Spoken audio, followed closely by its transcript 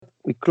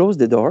close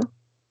the door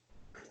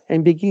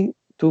and begin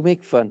to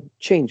make fun,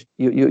 change.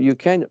 You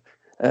can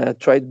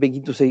try to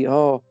begin to say,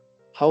 oh,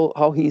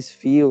 how he's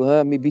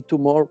feel, maybe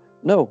tomorrow.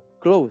 No,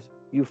 close.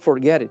 You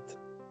forget it.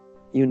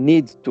 You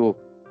need to.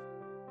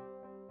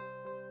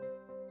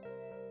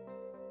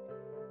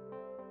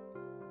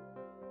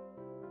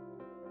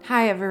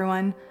 Hi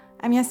everyone,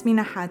 I'm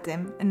Yasmina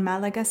Hatim in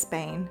Malaga,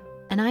 Spain.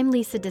 And I'm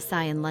Lisa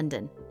Desai in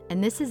London,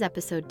 and this is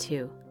episode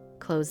 2,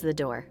 Close the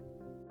Door.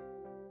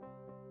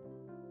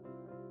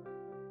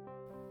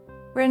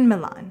 We're in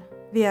Milan,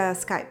 via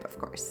Skype of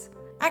course.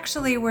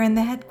 Actually, we're in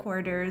the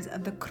headquarters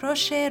of the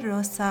Croce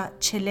Rossa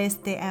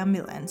Celeste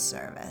ambulance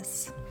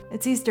service.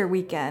 It's Easter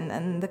weekend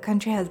and the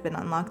country has been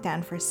on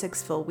lockdown for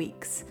 6 full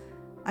weeks.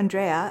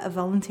 Andrea, a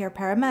volunteer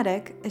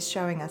paramedic, is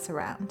showing us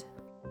around.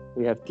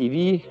 We have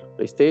TV,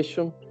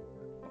 PlayStation,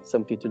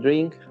 something to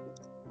drink.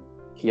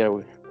 Here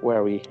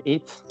where we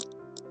eat,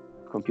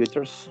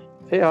 computers.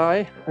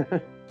 AI.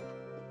 This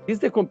is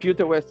the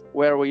computer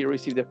where we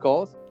receive the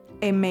calls.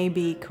 It may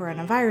be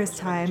coronavirus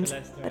times,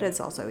 but it's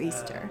also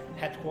Easter.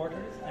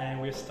 Headquarters, and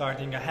we're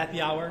starting a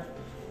happy hour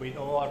with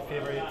all our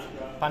favorite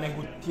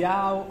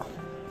panegutiao,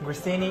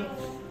 grissini,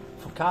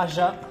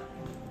 focaccia.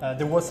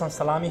 There was some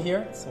salami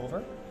here, it's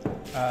over.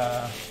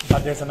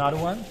 But there's another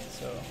one,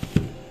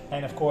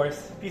 and of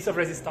course, piece of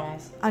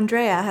resistance.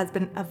 Andrea has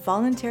been a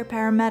volunteer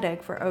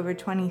paramedic for over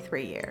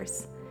 23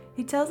 years.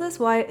 He tells us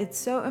why it's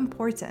so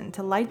important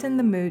to lighten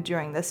the mood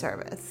during the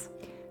service.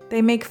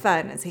 They make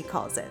fun, as he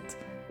calls it.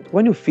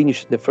 When you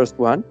finish the first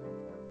one,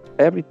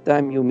 every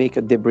time you make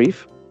a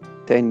debrief,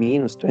 10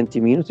 minutes,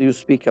 20 minutes, you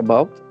speak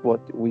about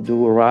what we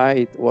do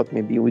right, what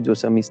maybe we do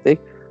some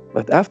mistake.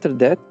 But after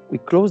that, we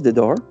close the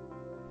door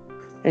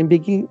and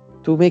begin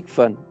to make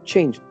fun,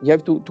 change. You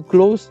have to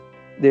close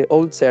the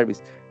old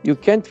service. You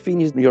can't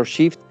finish your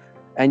shift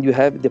and you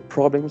have the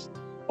problems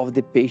of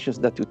the patients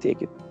that you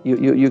take it.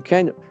 You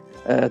can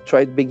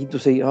try to begin to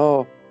say,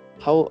 oh,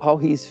 how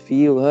he's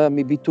feel,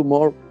 maybe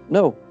tomorrow.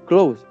 No,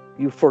 close.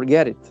 You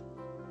forget it.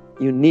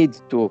 You need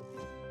to.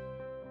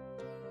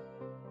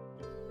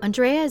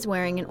 Andrea is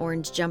wearing an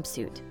orange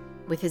jumpsuit,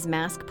 with his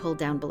mask pulled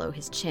down below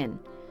his chin.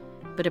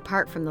 But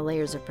apart from the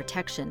layers of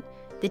protection,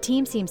 the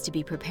team seems to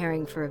be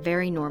preparing for a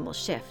very normal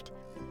shift.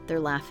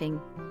 They're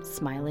laughing,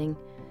 smiling.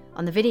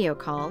 On the video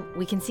call,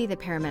 we can see the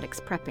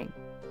paramedics prepping.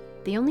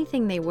 The only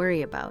thing they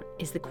worry about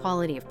is the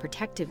quality of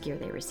protective gear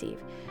they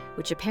receive,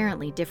 which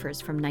apparently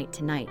differs from night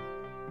to night.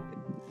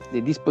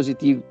 The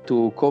dispositive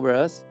to cover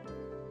us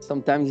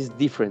sometimes is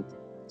different.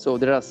 So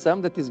there are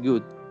some that is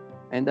good,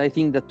 and I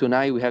think that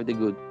tonight we have the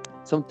good.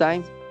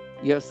 Sometimes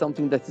you have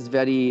something that is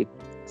very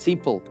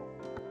simple.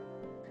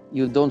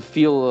 You don't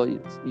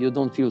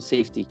feel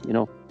safety,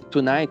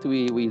 Tonight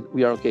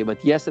we are okay,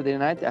 but yesterday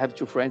night I have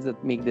 2 friends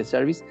that make the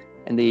service,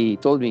 and they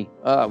told me,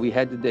 we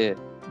had the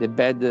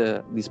bad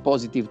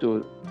dispositive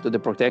to the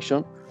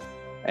protection,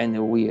 and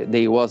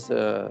they was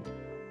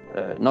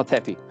not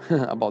happy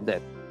about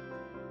that.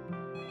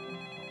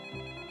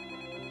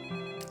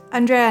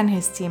 Andrea and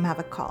his team have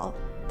a call.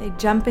 They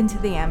jump into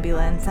the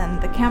ambulance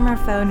and the camera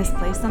phone is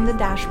placed on the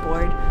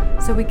dashboard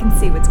so we can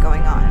see what's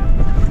going on.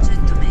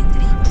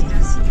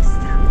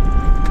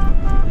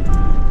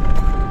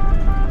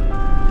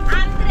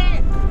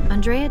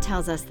 Andrea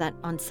tells us that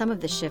on some of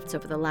the shifts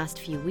over the last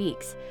few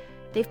weeks,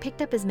 they've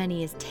picked up as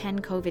many as 10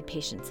 COVID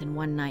patients in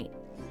one night.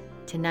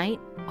 Tonight,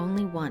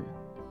 only 1.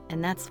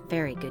 And that's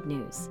very good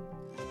news.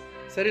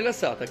 Sei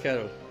rilassata,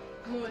 Carol?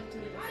 Molto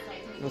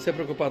rilassata. Non sei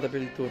preoccupata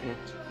per il turno?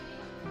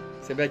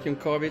 Se becchi un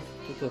Covid,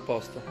 tutto a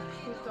posto.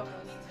 Tutto a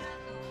posto.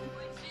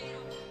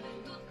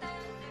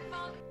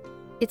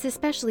 It's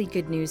especially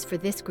good news for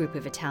this group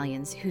of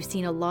Italians who've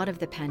seen a lot of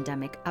the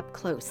pandemic up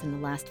close in the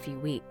last few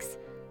weeks.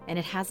 And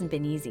it hasn't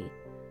been easy.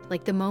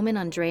 Like the moment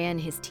Andrea and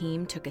his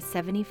team took a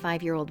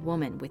 75-year-old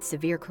woman with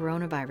severe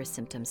coronavirus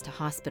symptoms to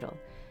hospital,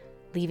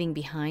 leaving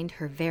behind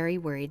her very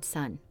worried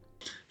son.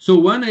 So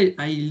when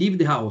I leave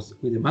the house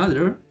with the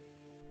mother,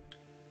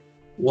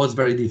 was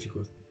very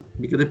difficult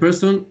because the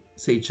person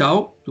say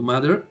ciao to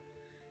mother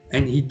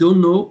and he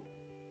don't know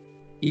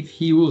if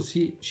he will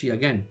see she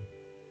again.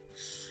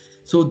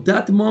 So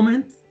that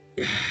moment,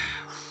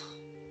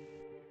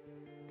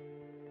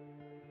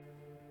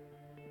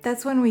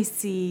 that's when we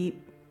see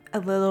a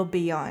little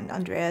beyond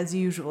Andrea's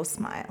usual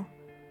smile.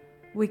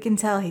 We can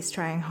tell he's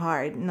trying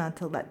hard not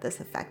to let this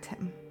affect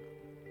him.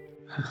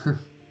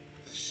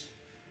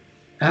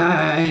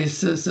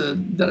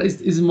 There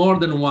is more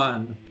than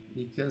one,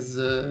 because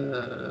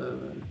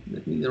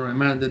let me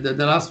remember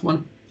the last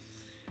one.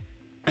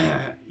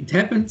 It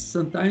happens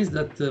sometimes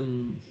that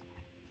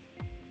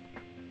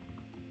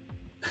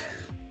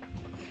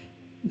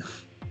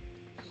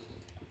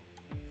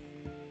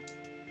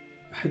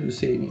how do you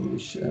say in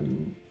English?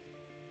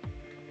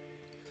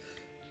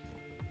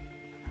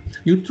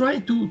 You try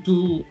to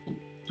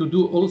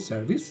do all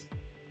service,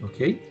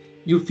 okay?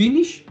 You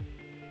finish,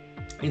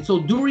 and so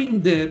during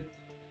this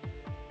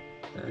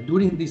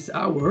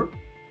hour,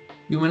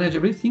 you manage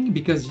everything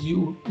because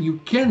you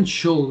can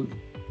show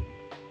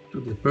to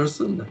the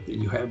person that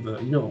you have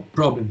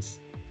problems.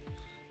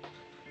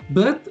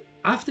 But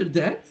After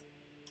that,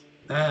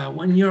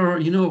 when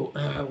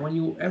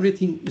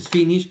everything is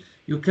finished,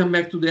 you come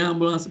back to the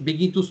ambulance,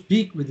 begin to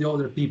speak with the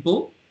other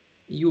people.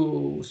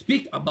 You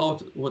speak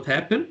about what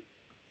happened,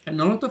 and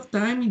a lot of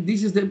time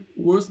this is the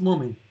worst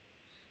moment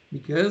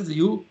because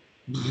you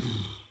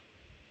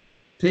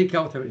take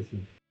out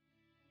everything.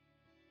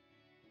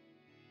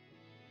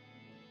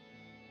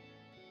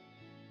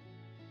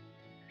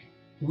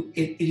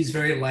 It is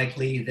very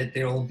likely that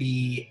there will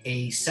be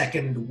a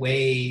second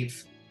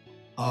wave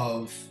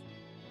of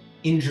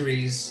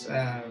injuries,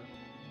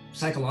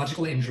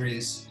 psychological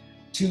injuries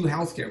to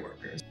healthcare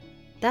workers.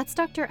 That's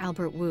Dr.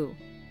 Albert Wu.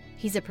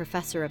 He's a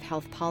professor of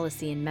health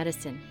policy and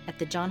medicine at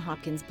the Johns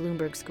Hopkins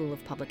Bloomberg School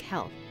of Public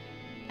Health,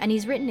 and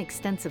he's written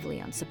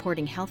extensively on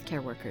supporting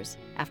healthcare workers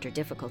after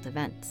difficult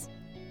events.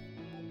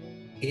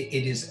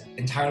 It is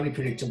entirely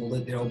predictable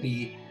that there will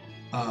be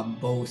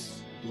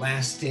both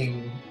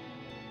lasting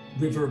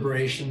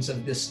reverberations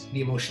of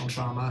the emotional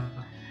trauma.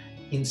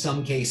 In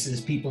some cases,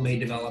 people may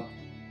develop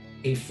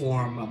a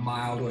form, a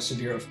mild or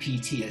severe, of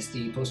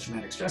PTSD,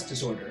 post-traumatic stress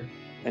disorder.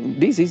 And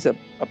this is a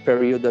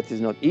period that is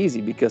not easy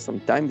because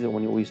sometimes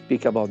when we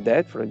speak about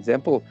that, for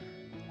example,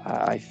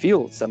 I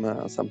feel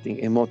something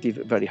emotive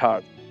very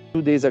hard.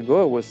 2 days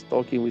ago, I was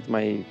talking with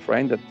my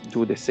friend that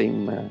do the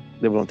same,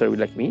 the voluntary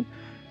like me.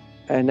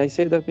 And I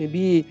said that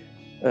maybe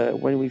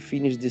when we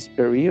finish this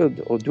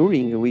period or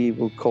during, we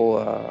will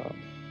call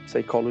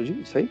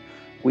psychology, say.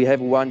 We have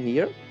one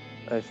here,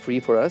 free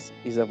for us,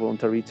 is a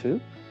voluntary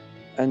too.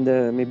 And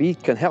maybe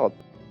it can help.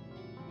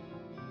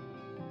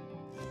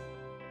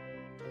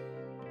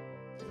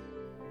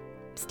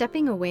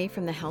 Stepping away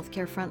from the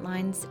healthcare front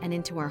lines and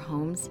into our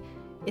homes,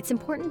 it's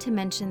important to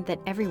mention that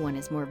everyone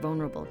is more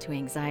vulnerable to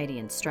anxiety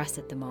and stress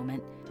at the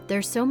moment. There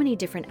are so many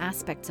different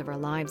aspects of our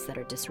lives that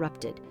are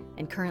disrupted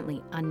and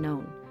currently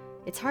unknown.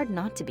 It's hard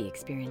not to be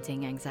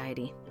experiencing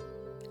anxiety.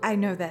 I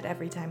know that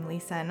every time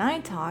Lisa and I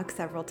talk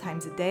several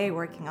times a day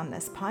working on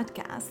this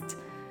podcast,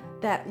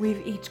 that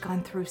we've each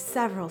gone through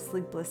several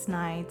sleepless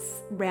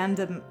nights,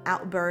 random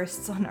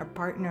outbursts on our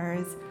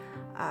partners,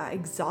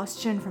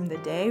 exhaustion from the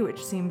day,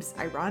 which seems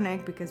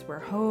ironic because we're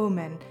home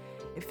and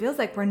it feels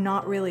like we're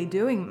not really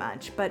doing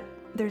much, but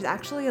there's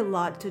actually a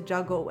lot to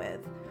juggle with.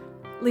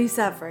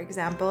 Lisa, for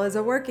example, is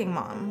a working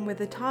mom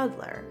with a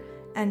toddler,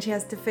 and she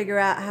has to figure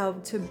out how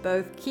to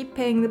both keep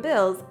paying the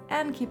bills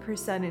and keep her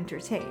son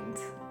entertained.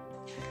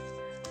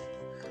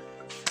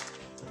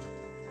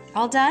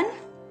 All done?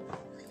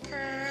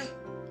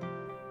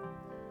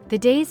 The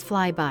days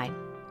fly by.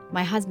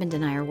 My husband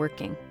and I are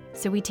working,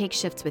 so we take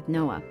shifts with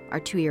Noah, our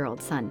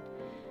 2-year-old son.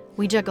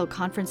 We juggle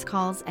conference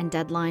calls and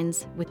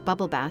deadlines with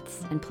bubble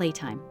baths and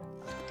playtime.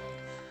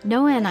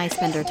 Noah and I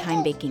spend our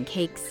time baking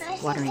cakes,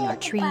 watering our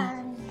tree,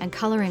 and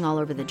coloring all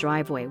over the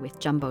driveway with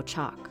jumbo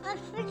chalk.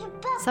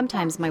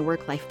 Sometimes my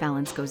work-life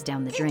balance goes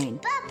down the drain,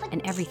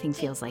 and everything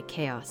feels like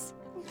chaos.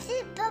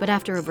 But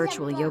after a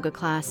virtual yoga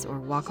class or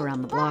walk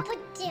around the block,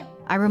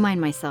 I remind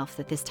myself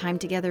that this time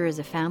together as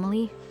a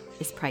family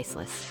is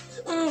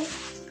priceless.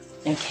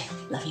 Okay,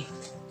 love you.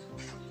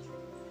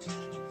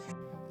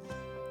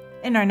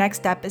 In our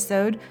next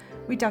episode,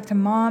 we talk to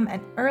mom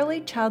and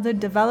early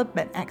childhood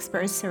development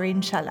expert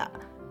Serene Shala,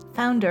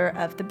 founder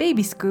of The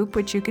Baby Scoop,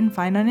 which you can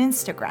find on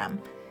Instagram.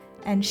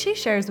 And she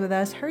shares with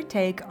us her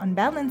take on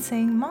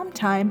balancing mom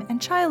time and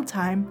child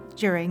time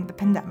during the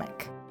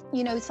pandemic.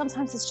 You know,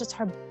 sometimes it's just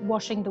her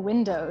washing the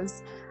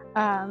windows.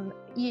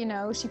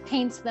 She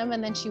paints them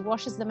and then she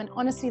washes them. And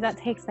honestly, that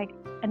takes like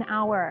an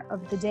hour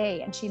of the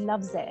day and she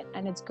loves it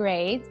and it's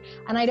great.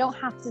 And I don't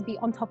have to be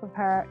on top of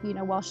her,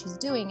 while she's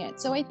doing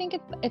it. So I think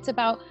it's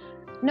about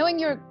knowing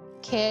your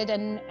kid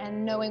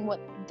and knowing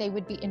what they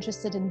would be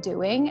interested in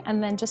doing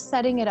and then just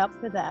setting it up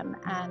for them.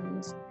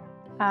 And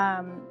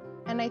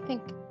I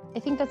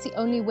think that's the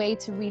only way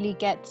to really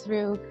get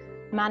through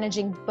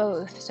managing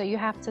both. So you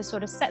have to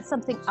sort of set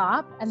something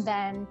up and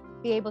then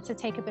be able to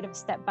take a bit of a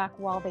step back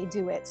while they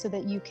do it so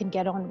that you can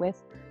get on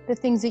with the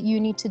things that you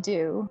need to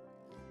do.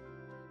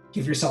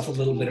 Give yourself a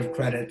little bit of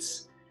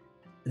credits.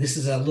 This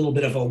is a little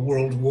bit of a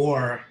world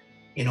war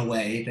in a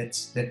way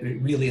that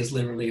really is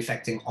literally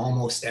affecting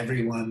almost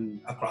everyone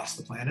across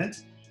the planet.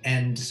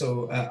 And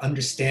so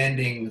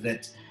understanding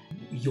that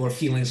your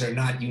feelings are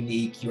not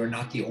unique, you're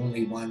not the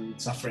only one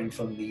suffering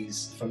from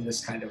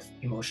this kind of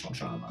emotional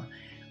trauma,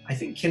 I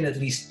think can at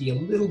least be a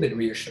little bit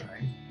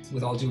reassuring.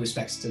 With all due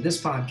respects to this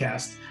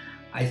podcast,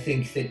 I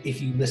think that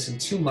if you listen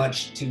too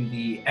much to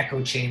the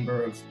echo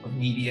chamber of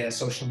media,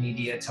 social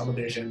media,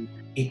 television,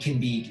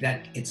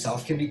 that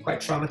itself can be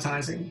quite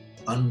traumatizing.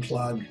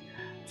 Unplug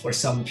for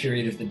some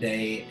period of the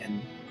day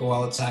and go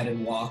outside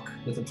and walk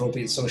with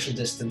appropriate social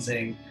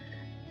distancing.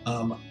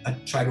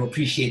 Try to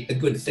appreciate the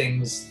good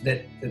things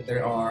that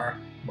there are.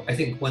 I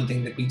think one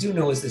thing that we do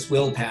know is this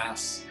will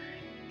pass,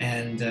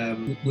 and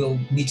we'll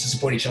need to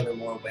support each other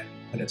more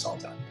when it's all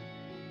done.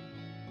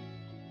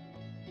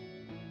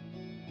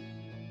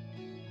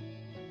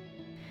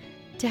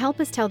 To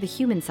help us tell the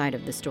human side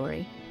of the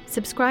story,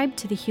 subscribe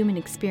to The Human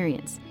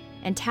Experience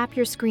and tap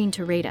your screen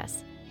to rate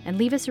us and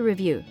leave us a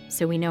review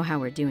so we know how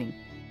we're doing.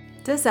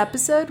 This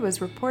episode was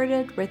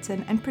reported,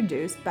 written, and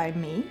produced by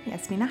me,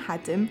 Yasmina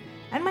Hatim,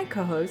 and my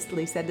co-host,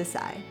 Lisa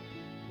Desai.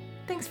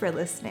 Thanks for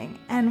listening,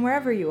 and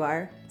wherever you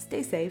are,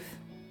 stay safe.